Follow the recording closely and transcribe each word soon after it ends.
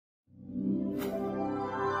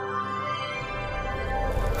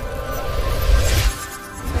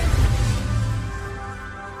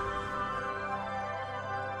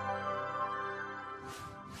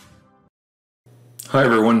Hi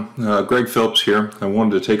everyone, Greg Phillips here. I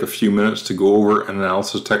wanted to take a few minutes to go over an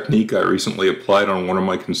analysis technique I recently applied on one of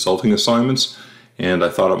my consulting assignments, and I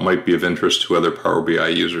thought it might be of interest to other Power BI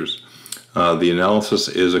users. The analysis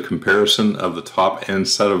is a comparison of the top end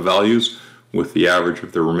set of values with the average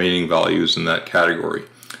of the remaining values in that category.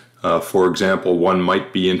 For example, one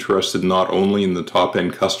might be interested not only in the top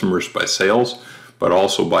end customers by sales, but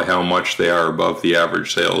also by how much they are above the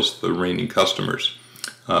average sales of the remaining customers.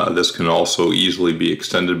 This can also easily be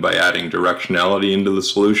extended by adding directionality into the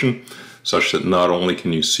solution, such that not only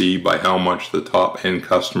can you see by how much the top end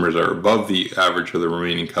customers are above the average of the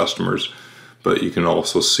remaining customers, but you can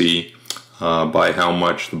also see by how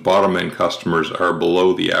much the bottom end customers are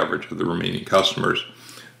below the average of the remaining customers.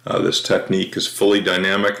 This technique is fully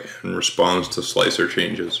dynamic and responds to slicer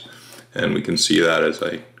changes, and we can see that as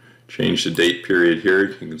I change the date period here.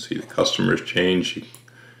 You can see the customers change. You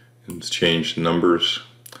can change the numbers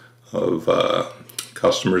of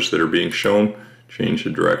customers that are being shown, change the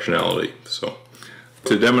directionality. So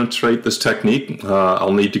to demonstrate this technique,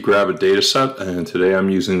 I'll need to grab a data set, and today I'm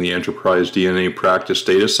using the Enterprise DNA Practice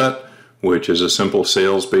data set, which is a simple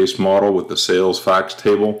sales-based model with the sales facts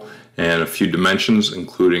table and a few dimensions,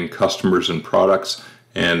 including customers and products,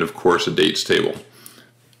 and of course a dates table.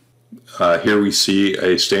 Here we see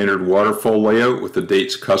a standard waterfall layout with the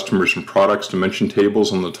dates, customers, and products dimension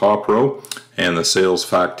tables on the top row and the sales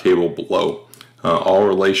fact table below. All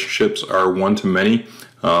relationships are one-to-many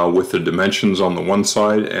with the dimensions on the one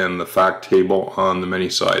side and the fact table on the many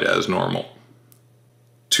side as normal.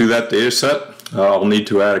 To that data set, I'll need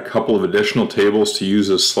to add a couple of additional tables to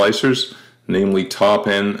use as slicers, namely top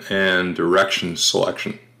end and direction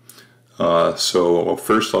selection. So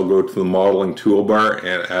first I'll go to the modeling toolbar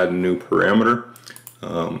and add a new parameter.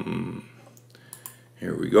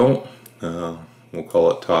 Here we go. We'll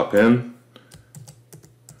call it top end.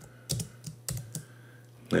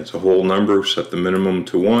 It's a whole number, set the minimum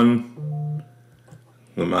to 1,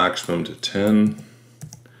 the maximum to 10,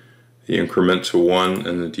 the increment to 1,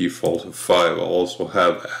 and the default of 5. I'll also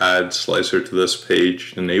have add slicer to this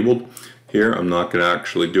page enabled. Here I'm not going to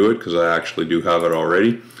actually do it because I actually do have it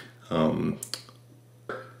already.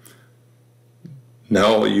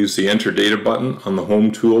 Now I'll use the Enter Data button on the Home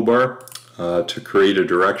toolbar to create a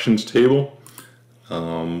directions table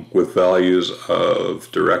with values of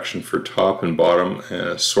direction for top and bottom and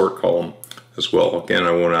a sort column as well. Again,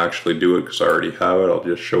 I won't actually do it because I already have it. I'll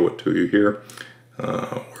just show it to you here.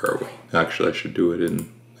 Where are we? Actually, I should do it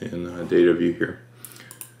in data view here.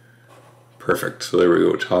 Perfect. So there we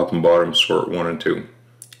go. Top and bottom sort 1 and 2.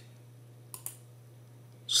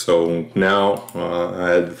 So now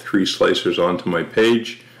I add the 3 slicers onto my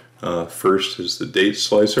page. First is the date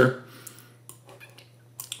slicer.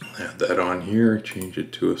 Add that on here, change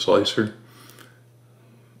it to a slicer.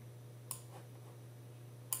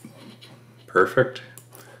 Perfect.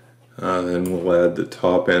 Then we'll add the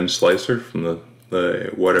top end slicer from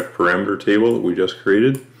the what if parameter table that we just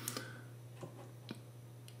created.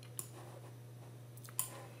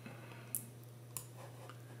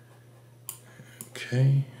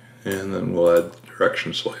 Okay, and then we'll add the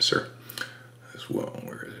direction slicer as well.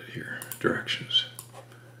 Where is it here? Directions.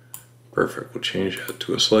 Perfect. We'll change that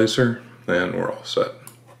to a slicer, and we're all set.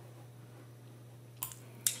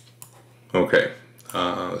 Okay,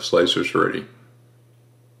 the slicer's ready.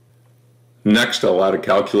 Next, I'll add a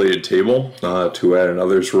calculated table to add an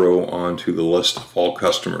others row onto the list of all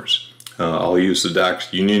customers. I'll use the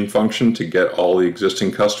DAX union function to get all the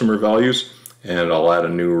existing customer values, and I'll add a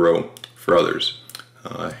new row for others.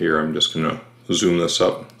 Here I'm just going to zoom this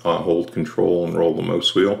up, hold control and roll the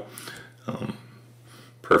mouse wheel.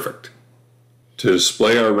 Perfect. To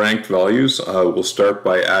display our ranked values, we'll start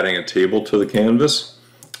by adding a table to the canvas.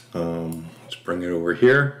 Let's bring it over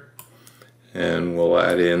here, and we'll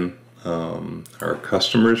add in our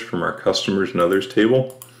customers from our customers and others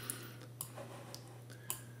table.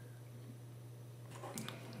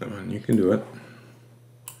 Come on, you can do it.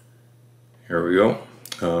 Here we go.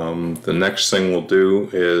 The next thing we'll do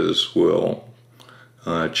is we'll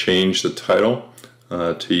change the title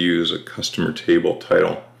to use a customer table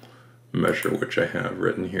title measure, which I have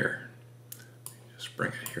written here. Just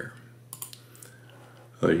bring it here.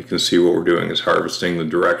 You can see what we're doing is harvesting the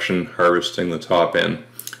direction, harvesting the top end,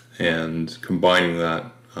 and combining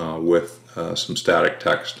that with some static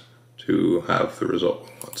text to have the result we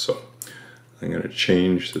want. So I'm going to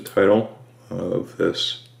change the title of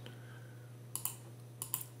this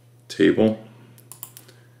table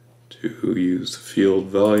to use the field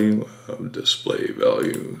value of display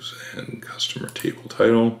values and customer table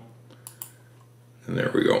title, and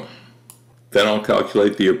there we go. Then I'll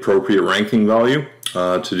calculate the appropriate ranking value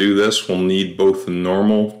To do this, we'll need both the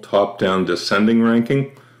normal top-down descending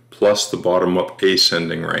ranking plus the bottom-up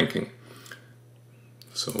ascending ranking.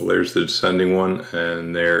 So there's the descending one,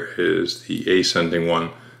 and there is the ascending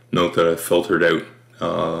one. Note that I filtered out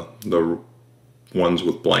the ones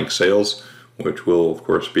with blank sales, which will of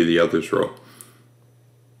course be the others row.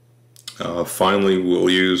 Finally, we'll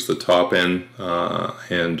use the top end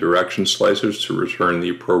and direction slicers to return the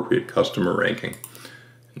appropriate customer ranking.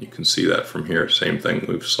 And you can see that from here. Same thing.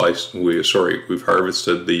 We've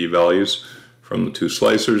harvested the values from the two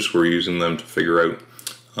slicers. We're using them to figure out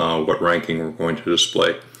what ranking we're going to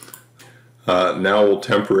display. Now we'll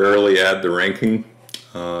temporarily add the ranking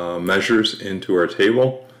measures into our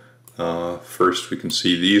table. First, we can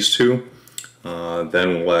see these two.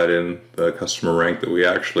 Then we'll add in the customer rank that we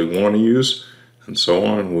actually want to use, and so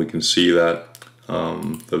on. We can see that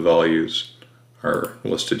the values are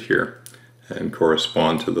listed here and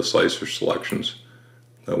correspond to the slicer selections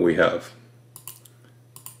that we have.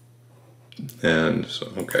 And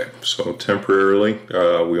so, okay, so temporarily,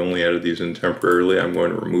 we only added these in temporarily. I'm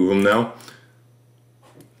going to remove them now,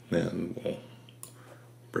 and we'll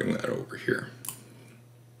bring that over here.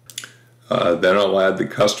 Then I'll add the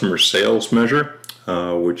customer sales measure,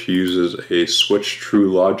 which uses a switch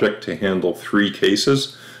true logic to handle three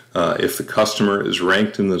cases. If the customer is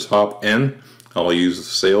ranked in the top N, I'll use the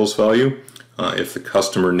sales value. If the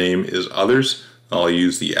customer name is others, I'll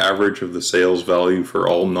use the average of the sales value for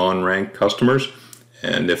all non-ranked customers.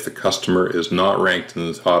 And if the customer is not ranked in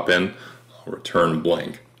the top N, I'll return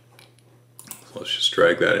blank. So let's just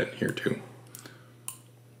drag that in here too.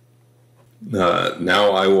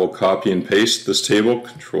 Now I will copy and paste this table,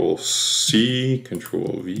 Control C,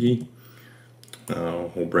 Control V.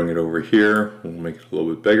 We'll bring it over here, we'll make it a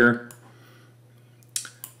little bit bigger,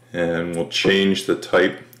 and we'll change the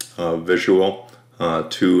type of visual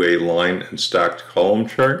to a line and stacked column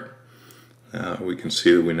chart. We can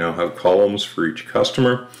see that we now have columns for each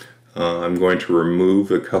customer. I'm going to remove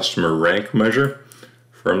the customer rank measure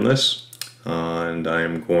from this. And I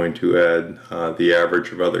am going to add the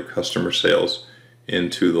average of other customer sales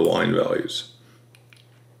into the line values.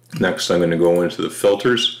 Next, I'm going to go into the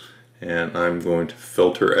filters, and I'm going to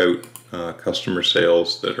filter out customer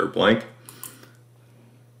sales that are blank.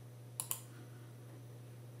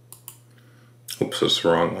 Oops, that's the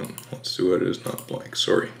wrong one. Let's do it as not blank,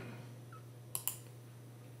 sorry.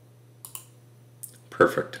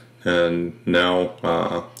 Perfect. And now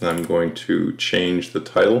I'm going to change the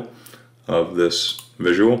title of this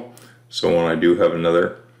visual. So when I do have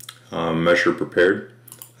another measure prepared,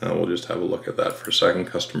 we'll just have a look at that for a second.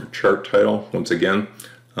 Customer chart title. Once again,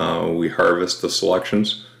 we harvest the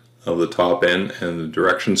selections of the top N and the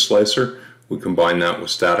direction slicer. We combine that with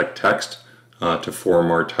static text to form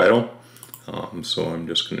our title. So I'm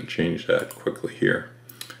just going to change that quickly here.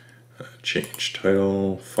 Change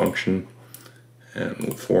title, function, and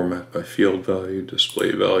we'll format by field value,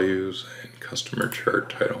 display values, and customer chart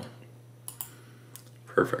title.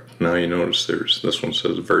 Perfect. Now you notice this one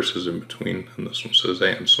says versus in between and this one says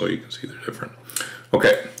and, so you can see they're different.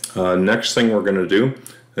 Okay, next thing we're going to do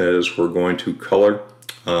is we're going to color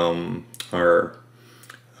our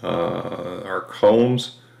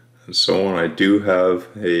columns and so on. I do have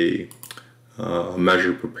a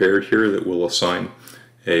measure prepared here that will assign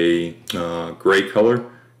a gray color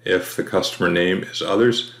if the customer name is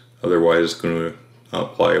others, otherwise it's going to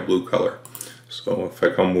apply a blue color. So if I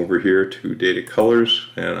come over here to data colors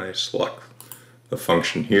and I select the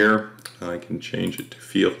function here, I can change it to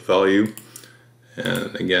field value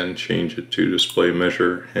and again change it to display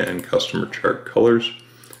measure and customer chart colors.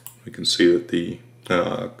 We can see that the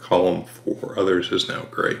column for others is now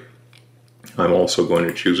gray. I'm also going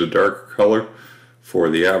to choose a darker color for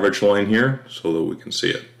the average line here so that we can see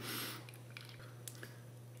it.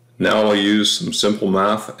 Now I'll use some simple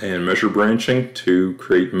math and measure branching to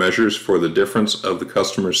create measures for the difference of the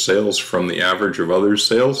customer's sales from the average of others'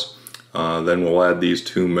 sales. Then we'll add these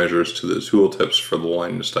two measures to the tooltips for the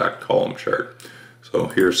line and stacked column chart. So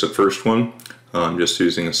here's the first one. I'm just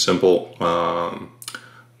using a simple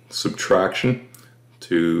subtraction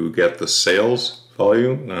to get the sales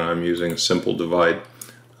value, and I'm using a simple divide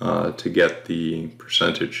to get the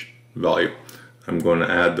percentage value. I'm going to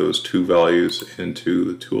add those two values into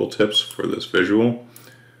the tooltips for this visual.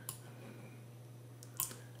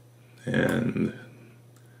 And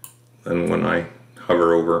then when I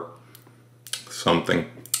hover over something,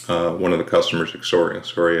 one of the customers,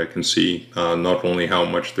 sorry, I can see not only how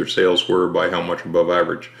much their sales were, by how much above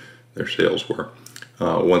average their sales were.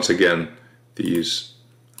 Once again, these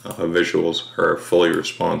visuals are fully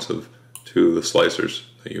responsive to the slicers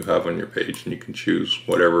that you have on your page, and you can choose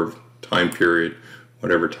whatever time period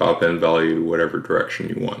whatever top end value, whatever direction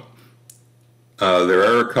you want. There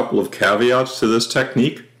are a couple of caveats to this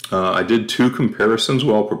technique. I did two comparisons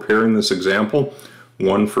while preparing this example,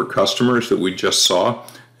 one for customers that we just saw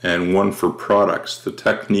and one for products. The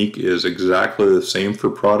technique is exactly the same for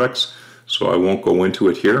products, so I won't go into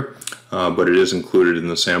it here, but it is included in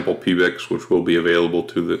the sample PBICs, which will be available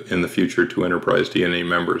in the future to Enterprise DNA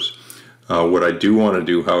members. What I do want to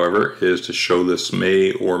do, however, is to show this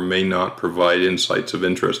may or may not provide insights of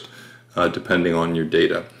interest, depending on your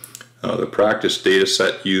data. The practice data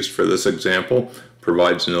set used for this example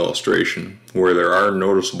provides an illustration where there are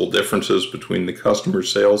noticeable differences between the customer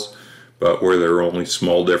sales, but where there are only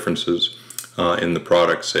small differences in the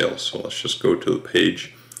product sales. So let's just go to the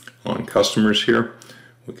page on customers here.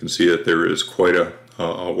 We can see that there is quite a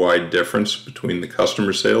wide difference between the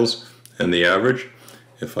customer sales and the average.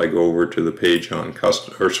 If I go over to the page on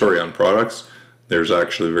on products, there's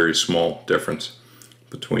actually a very small difference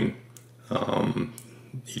between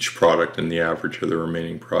each product and the average of the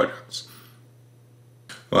remaining products.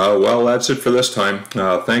 Well, that's it for this time.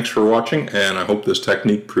 Thanks for watching, and I hope this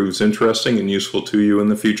technique proves interesting and useful to you in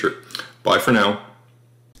the future. Bye for now.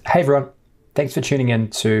 Hey everyone, thanks for tuning in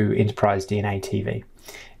to Enterprise DNA TV.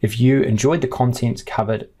 If you enjoyed the content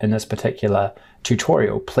covered in this particular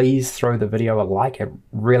tutorial, please throw the video a like. It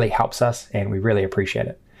really helps us and we really appreciate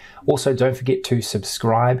it. Also, don't forget to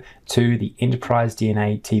subscribe to the Enterprise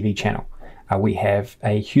DNA TV channel. We have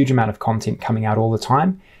a huge amount of content coming out all the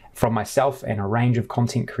time from myself and a range of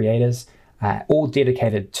content creators, all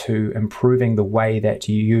dedicated to improving the way that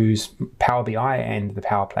you use Power BI and the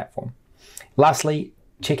Power Platform. Lastly,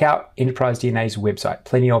 check out Enterprise DNA's website.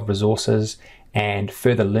 Plenty of resources and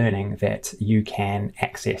further learning that you can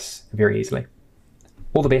access very easily.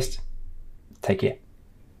 All the best. Take care.